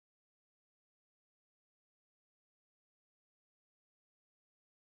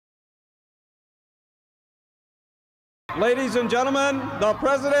Ladies and gentlemen, the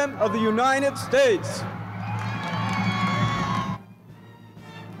President of the United States.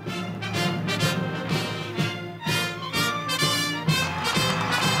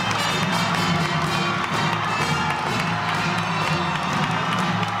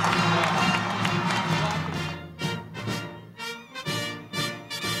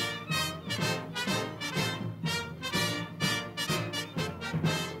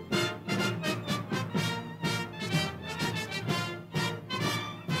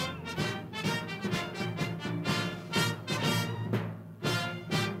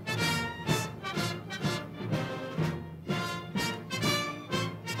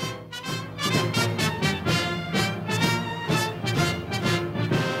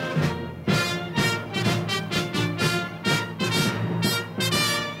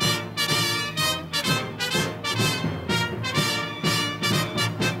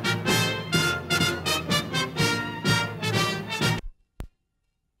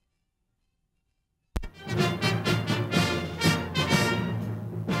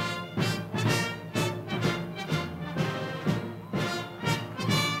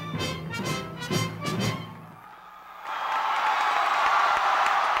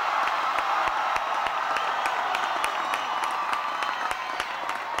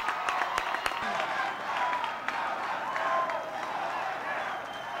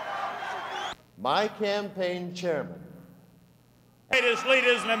 My campaign chairman. Greatest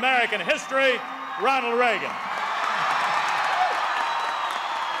leaders in American history, Ronald Reagan.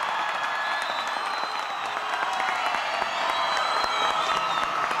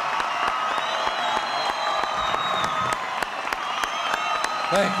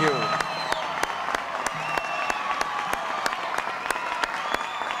 Thank you.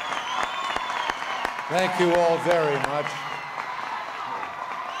 Thank you all very much.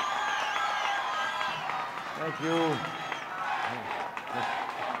 Thank you.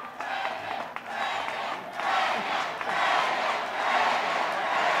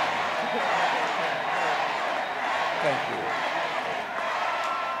 Thank you.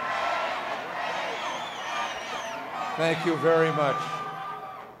 Thank you very much.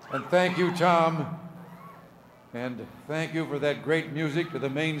 And thank you, Tom. And thank you for that great music to the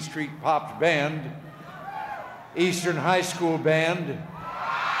Main Street Pops Band, Eastern High School Band,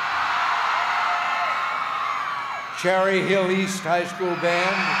 Cherry Hill East High School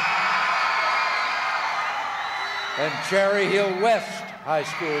Band, and Cherry Hill West High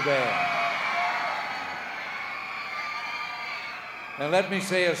School Band. And let me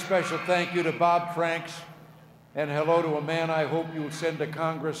say a special thank you to Bob Franks, and hello to a man I hope you'll send to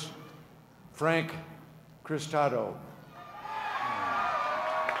Congress, Frank Cristado.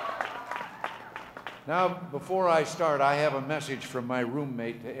 Now, before I start, I have a message from my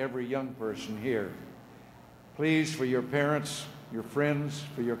roommate to every young person here. Please, for your parents, your friends,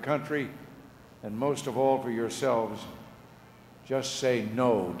 for your country, and most of all for yourselves, just say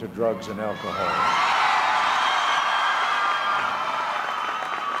no to drugs and alcohol.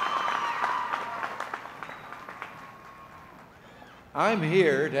 I'm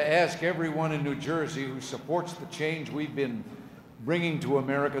here to ask everyone in New Jersey who supports the change we've been bringing to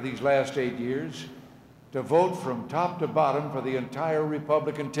America these last 8 years to vote from top to bottom for the entire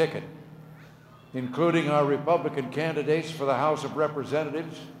Republican ticket, including our Republican candidates for the House of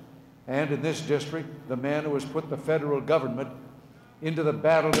Representatives, and in this district, the man who has put the federal government into the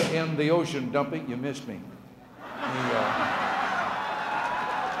battle to end the ocean dumping. You missed me.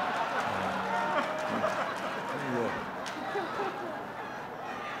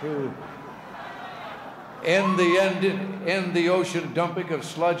 To end the ocean dumping of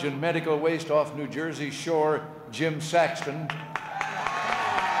sludge and medical waste off New Jersey's shore, Jim Saxton.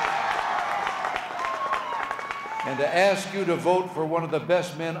 And to ask you to vote for one of the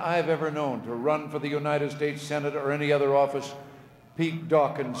best men I've ever known to run for the United States Senate or any other office, Pete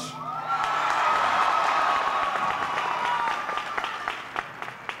Dawkins.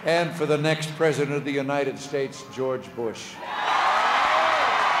 And for the next President of the United States, George Bush.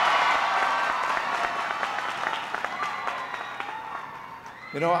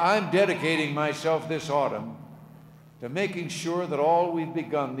 You know, I'm dedicating myself this autumn to making sure that all we've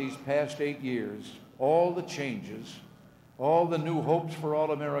begun these past 8 years, all the changes, all the new hopes for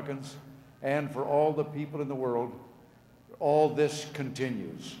all Americans and for all the people in the world, all this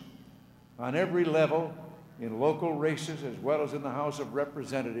continues. On every level, in local races as well as in the House of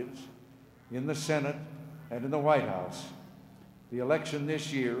Representatives, in the Senate, and in the White House, the election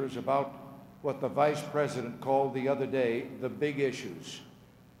this year is about what the Vice President called the other day the big issues: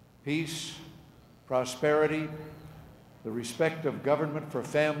 peace, prosperity, the respect of government for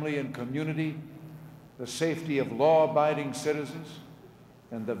family and community, the safety of law-abiding citizens,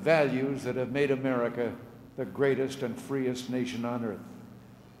 and the values that have made America the greatest and freest nation on earth.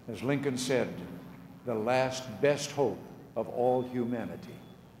 As Lincoln said, the last best hope of all humanity.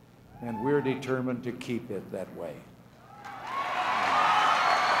 And we're determined to keep it that way.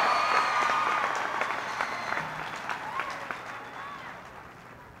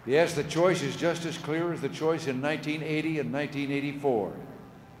 Yes, the choice is just as clear as the choice in 1980 and 1984.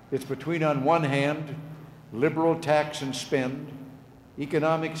 It's between, on one hand, liberal tax and spend,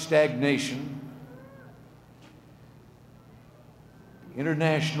 economic stagnation,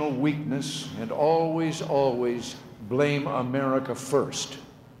 international weakness, and always, always blame America first.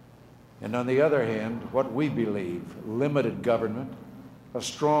 And on the other hand, what we believe, limited government, a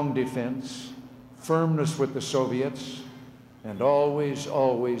strong defense, firmness with the Soviets, and always,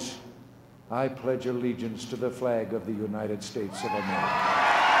 always, I pledge allegiance to the flag of the United States of America.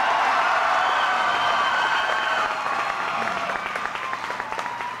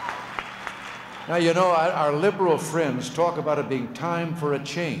 Now, you know, our liberal friends talk about it being time for a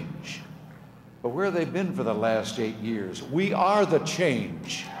change. But where have they been for the last 8 years? We are the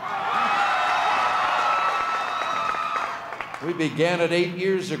change. We began it 8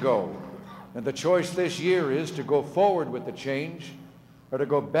 years ago. And the choice this year is to go forward with the change or to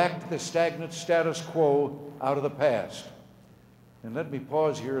go back to the stagnant status quo out of the past. And let me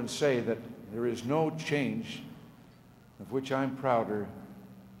pause here and say that there is no change of which I'm prouder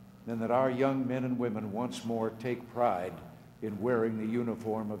than that our young men and women once more take pride in wearing the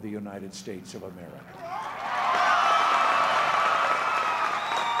uniform of the United States of America.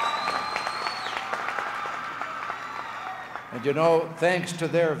 And you know, thanks to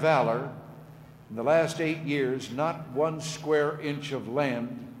their valor, in the last 8 years, not 1 square inch of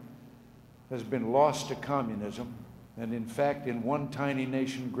land has been lost to communism. And in fact, in one tiny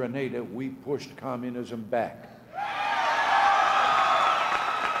nation, Grenada, we pushed communism back.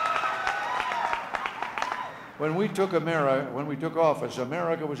 When we took office,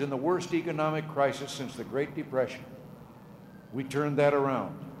 America was in the worst economic crisis since the Great Depression. We turned that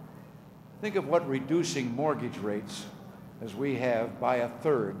around. Think of what reducing mortgage rates, as we have, by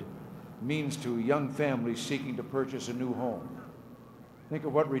 1/3 means to young families seeking to purchase a new home. Think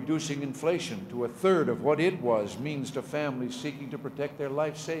of what reducing inflation to 1/3 of what it was means to families seeking to protect their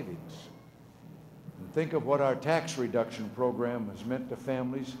life savings. And think of what our tax reduction program has meant to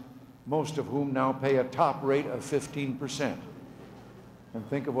families, most of whom now pay a top rate of 15%. And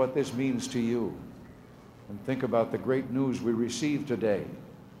think of what this means to you. And think about the great news we received today.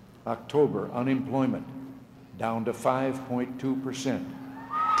 October unemployment down to 5.2%.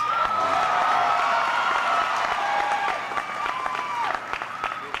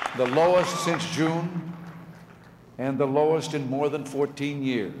 The lowest since June, and the lowest in more than 14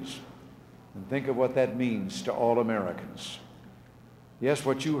 years. And think of what that means to all Americans. Yes,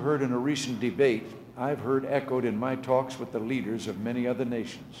 what you heard in a recent debate, I've heard echoed in my talks with the leaders of many other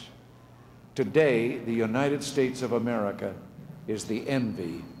nations. Today, the United States of America is the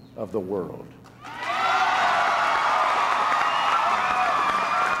envy of the world.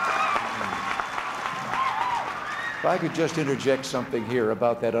 If I could just interject something here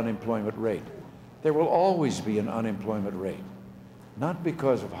about that unemployment rate. There will always be an unemployment rate, not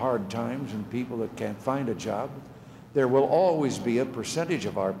because of hard times and people that can't find a job. There will always be a percentage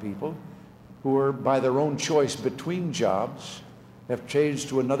of our people who are, by their own choice between jobs, have changed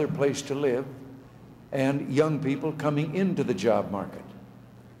to another place to live, and young people coming into the job market.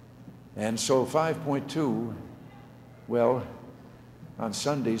 And so 5.2, well, on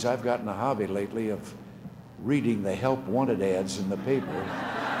Sundays I've gotten a hobby lately of reading the help wanted ads in the paper.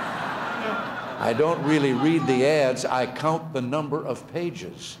 I don't really read the ads, I count the number of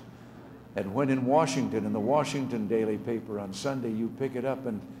pages. And when in Washington, in the Washington daily paper on Sunday, you pick it up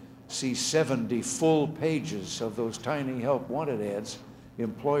and see 70 full pages of those tiny help wanted ads,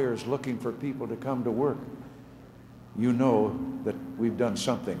 employers looking for people to come to work, you know that we've done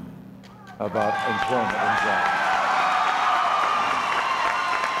something about employment and jobs.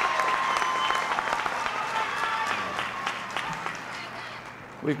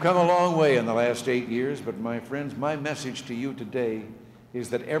 We've come a long way in the last 8 years, but my friends, my message to you today is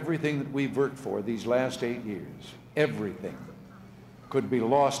that everything that we've worked for these last 8 years, everything, could be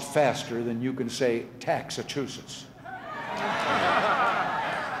lost faster than you can say Taxachusetts.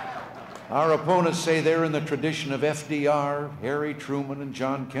 Our opponents say they're in the tradition of FDR, Harry Truman, and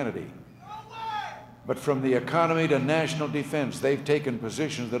John Kennedy. But from the economy to national defense, they've taken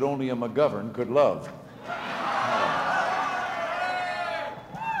positions that only a McGovern could love.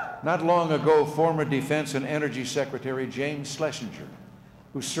 Not long ago, former Defense and Energy Secretary James Schlesinger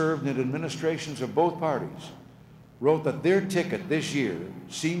who served in administrations of both parties, wrote that their ticket this year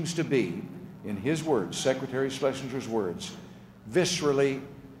seems to be, in his words, Secretary Schlesinger's words, viscerally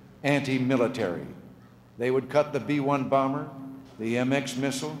anti-military. They would cut the B-1 bomber, the MX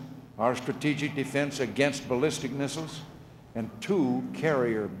missile, our strategic defense against ballistic missiles, and 2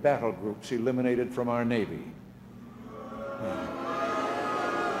 carrier battle groups eliminated from our Navy.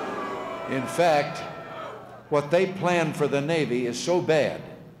 In fact, what they plan for the Navy is so bad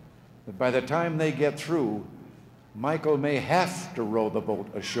that by the time they get through, Michael may have to row the boat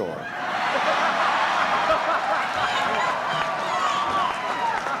ashore.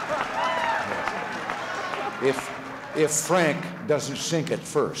 If Frank doesn't sink it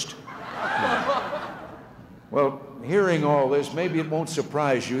first. Well, hearing all this, maybe it won't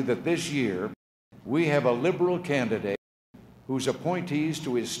surprise you that this year we have a liberal candidate whose appointees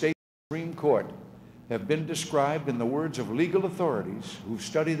to his state Supreme Court have been described in the words of legal authorities who've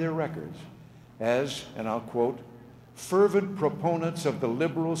studied their records as, and I'll quote, fervent proponents of the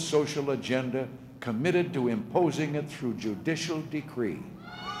liberal social agenda committed to imposing it through judicial decree.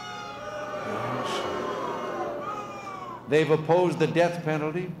 Yes. They've opposed the death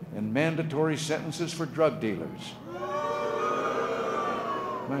penalty and mandatory sentences for drug dealers.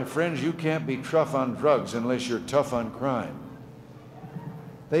 My friends, you can't be tough on drugs unless you're tough on crime.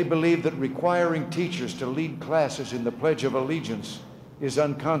 They believe that requiring teachers to lead classes in the Pledge of Allegiance is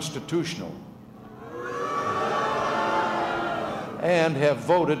unconstitutional, and have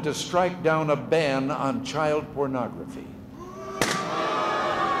voted to strike down a ban on child pornography.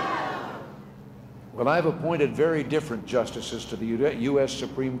 Well, I've appointed very different justices to the U.S.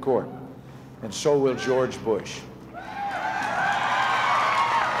 Supreme Court, and so will George Bush.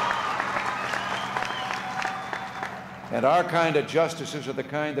 And our kind of justices are the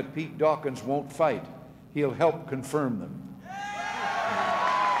kind that Pete Dawkins won't fight. He'll help confirm them.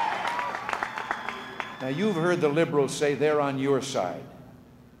 Now, you've heard the liberals say they're on your side.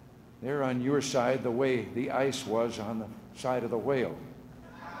 They're on your side the way the ice was on the side of the whale.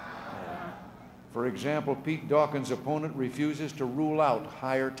 For example, Pete Dawkins' opponent refuses to rule out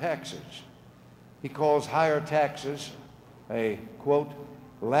higher taxes. He calls higher taxes a, quote,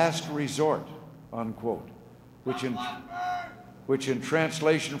 last resort, unquote, which in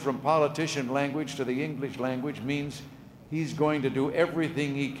translation from politician language to the English language means he's going to do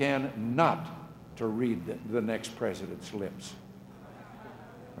everything he can not to read the next president's lips.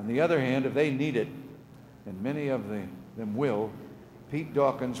 On the other hand, if they need it, and many of them will, Pete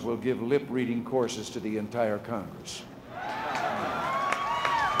Dawkins will give lip-reading courses to the entire Congress.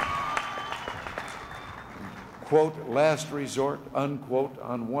 Quote, last resort, unquote,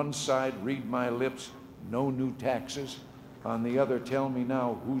 on one side, read my lips, no new taxes. On the other, tell me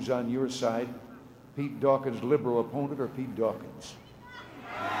now who's on your side, Pete Dawkins' liberal opponent or Pete Dawkins?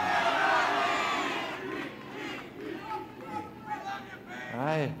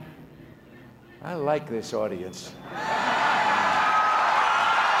 I like this audience.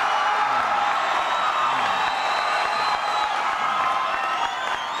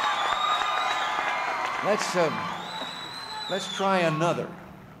 Let's try another.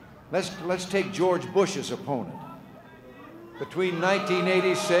 Let's take George Bush's opponent. Between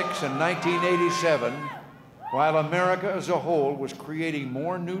 1986 and 1987, while America as a whole was creating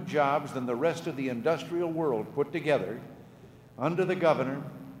more new jobs than the rest of the industrial world put together, under the governor,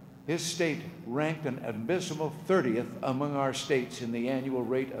 his state ranked an abysmal 30th among our states in the annual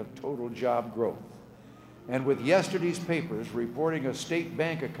rate of total job growth. And with yesterday's papers reporting a state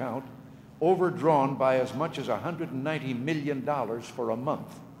bank account overdrawn by as much as $190 million for a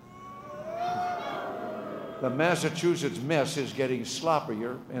month. The Massachusetts mess is getting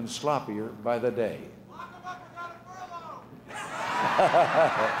sloppier and sloppier by the day.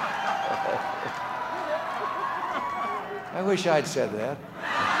 I wish I'd said that.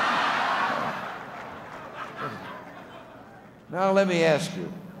 Now let me ask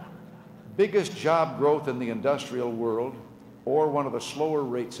you, biggest job growth in the industrial world, or one of the slower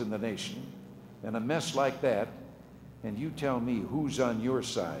rates in the nation, and a mess like that, and you tell me who's on your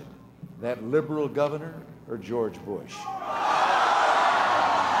side, that liberal governor or George Bush?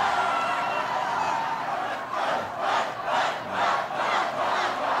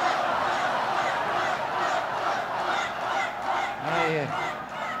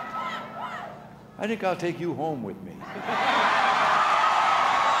 I think I'll take you home with me.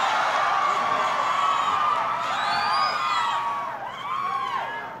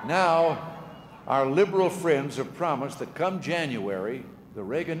 Now, our liberal friends have promised that come January, the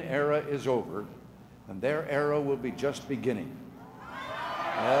Reagan era is over, and their era will be just beginning.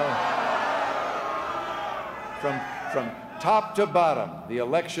 From top to bottom, the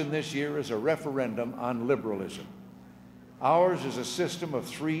election this year is a referendum on liberalism. Ours is a system of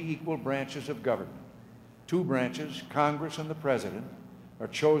 3 equal branches of government. 2 branches, Congress and the President, are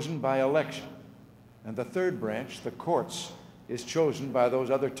chosen by election. And the 3rd branch, the courts, is chosen by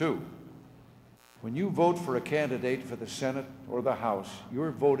those other 2. When you vote for a candidate for the Senate or the House, you're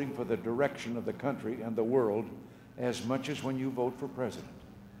voting for the direction of the country and the world as much as when you vote for president.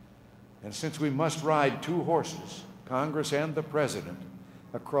 And since we must ride 2 horses, Congress and the President,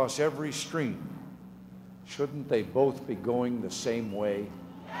 across every stream, shouldn't they both be going the same way?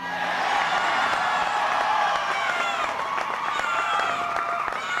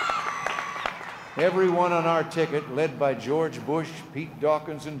 Everyone on our ticket, led by George Bush, Pete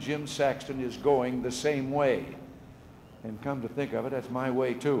Dawkins, and Jim Saxton, is going the same way. And come to think of it, that's my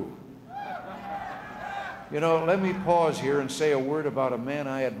way too. You know, let me pause here and say a word about a man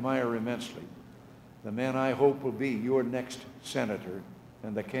I admire immensely, the man I hope will be your next senator,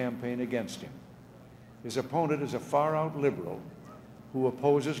 and the campaign against him. His opponent is a far-out liberal who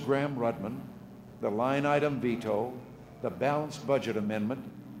opposes Graham-Rudman, the line-item veto, the balanced budget amendment,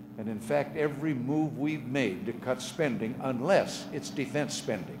 and in fact every move we've made to cut spending unless it's defense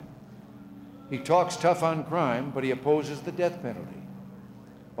spending. He talks tough on crime, but he opposes the death penalty.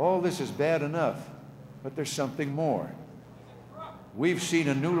 All this is bad enough, but there's something more. We've seen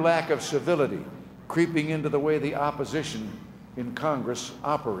a new lack of civility creeping into the way the opposition in Congress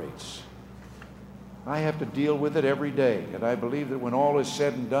operates. I have to deal with it every day, and I believe that when all is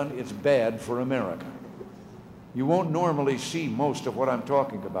said and done, it's bad for America. You won't normally see most of what I'm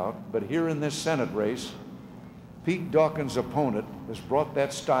talking about, but here in this Senate race, Pete Dawkins' opponent has brought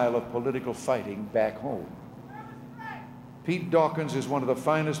that style of political fighting back home. Pete Dawkins is one of the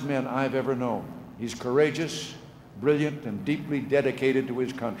finest men I've ever known. He's courageous, brilliant, and deeply dedicated to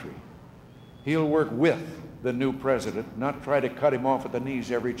his country. He'll work with the new president, not try to cut him off at the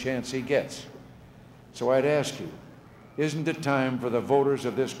knees every chance he gets. So I'd ask you, isn't it time for the voters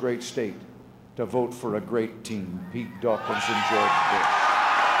of this great state to vote for a great team, Pete Dawkins and George Bush?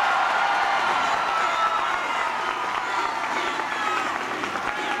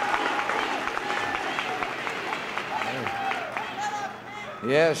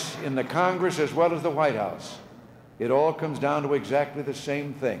 Yes, in the Congress as well as the White House, it all comes down to exactly the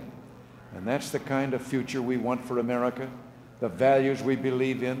same thing. And that's the kind of future we want for America, the values we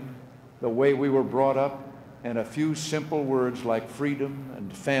believe in, the way we were brought up, and a few simple words like freedom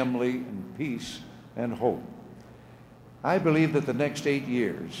and family and peace and hope. I believe that the next 8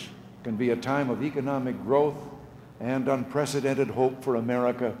 years can be a time of economic growth and unprecedented hope for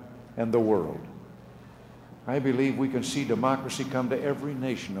America and the world. I believe we can see democracy come to every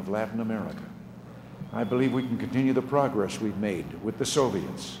nation of Latin America. I believe we can continue the progress we've made with the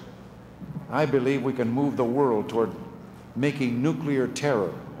Soviets. I believe we can move the world toward making nuclear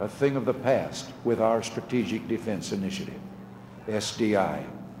terror a thing of the past with our Strategic Defense Initiative, SDI.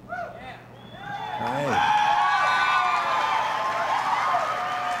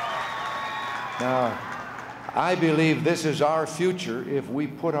 Now, I believe this is our future if we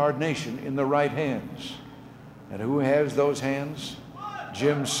put our nation in the right hands. And who has those hands?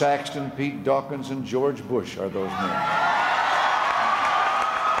 Jim Saxton, Pete Dawkins, and George Bush are those men.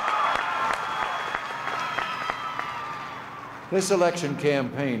 This election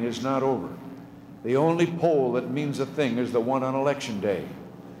campaign is not over. The only poll that means a thing is the one on Election Day.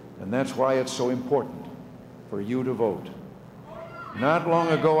 And that's why it's so important for you to vote. Not long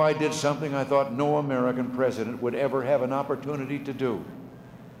ago, I did something I thought no American president would ever have an opportunity to do.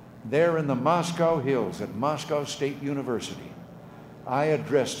 There in the Moscow Hills at Moscow State University, I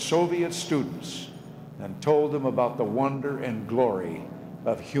addressed Soviet students and told them about the wonder and glory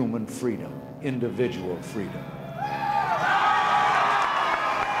of human freedom, individual freedom.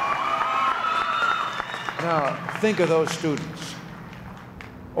 Now, think of those students.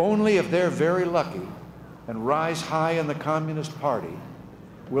 Only if they're very lucky and rise high in the Communist Party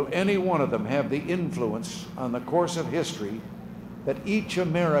will any one of them have the influence on the course of history that each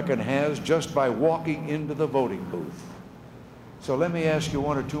American has just by walking into the voting booth. So let me ask you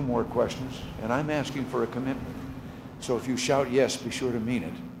 1 or 2 more questions, and I'm asking for a commitment. So if you shout yes, be sure to mean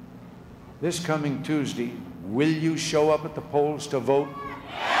it. This coming Tuesday, will you show up at the polls to vote?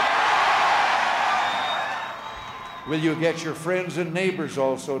 Will you get your friends and neighbors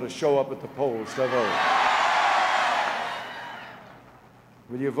also to show up at the polls to vote?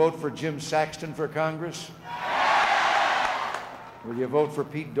 Will you vote for Jim Saxton for Congress? Will you vote for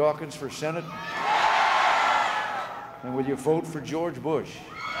Pete Dawkins for Senate? And will you vote for George Bush?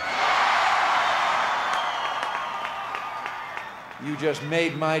 You just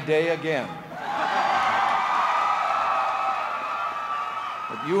made my day again.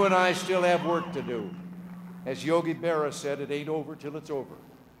 But you and I still have work to do. As Yogi Berra said, it ain't over till it's over.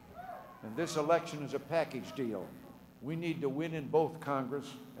 And this election is a package deal. We need to win in both Congress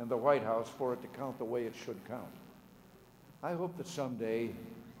and the White House for it to count the way it should count. I hope that someday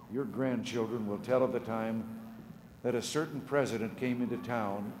your grandchildren will tell of the time that a certain president came into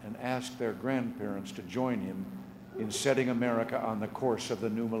town and asked their grandparents to join him in setting America on the course of the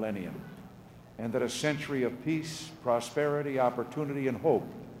new millennium, and that a century of peace, prosperity, opportunity, and hope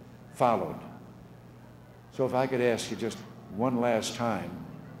followed. So if I could ask you just one last time,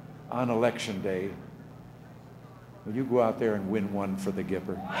 on Election Day, will you go out there and win one for the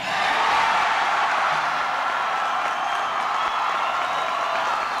Gipper?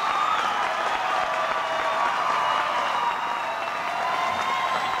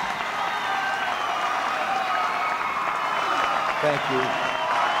 Thank you.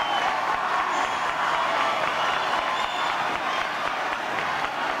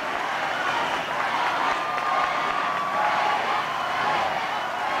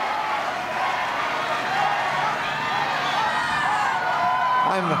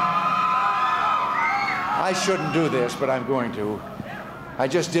 I shouldn't do this, but I'm going to. I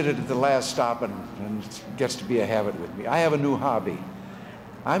just did it at the last stop, and it gets to be a habit with me. I have a new hobby.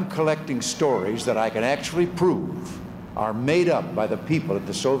 I'm collecting stories that I can actually prove are made up by the people of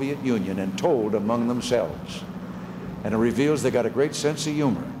the Soviet Union and told among themselves. And it reveals they got a great sense of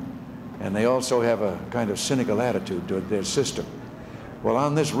humor, and they also have a kind of cynical attitude toward their system. Well,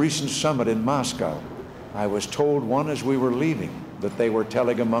 on this recent summit in Moscow, I was told one as we were leaving that they were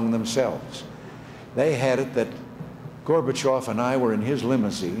telling among themselves. They had it that Gorbachev and I were in his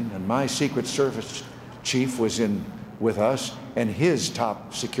limousine, and my Secret Service chief was in with us, and his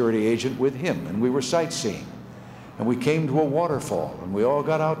top security agent with him, and we were sightseeing. And we came to a waterfall, and we all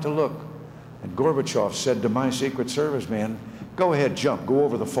got out to look. And Gorbachev said to my Secret Service man, "Go ahead, jump, go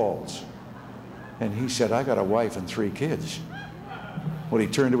over the falls." And he said, "I got a wife and 3 kids." Well, he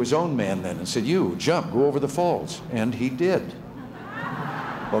turned to his own man then and said, "You, jump, go over the falls." And he did.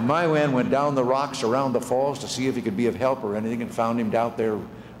 Well, my man went down the rocks around the falls to see if he could be of help or anything, and found him out there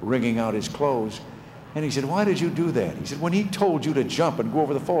wringing out his clothes. And he said, "Why did you do that?" He said, "When he told you to jump and go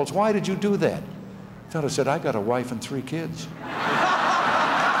over the falls, why did you do that?" The fellow said, "I got a wife and 3 kids." Well,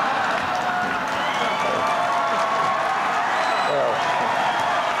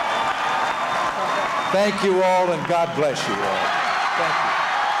 thank you all, and God bless you all. Thank you.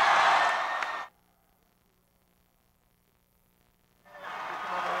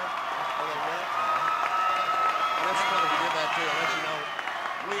 Just wanted to give that to you, let you know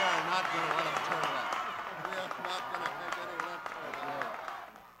we are not going to let them turn it off.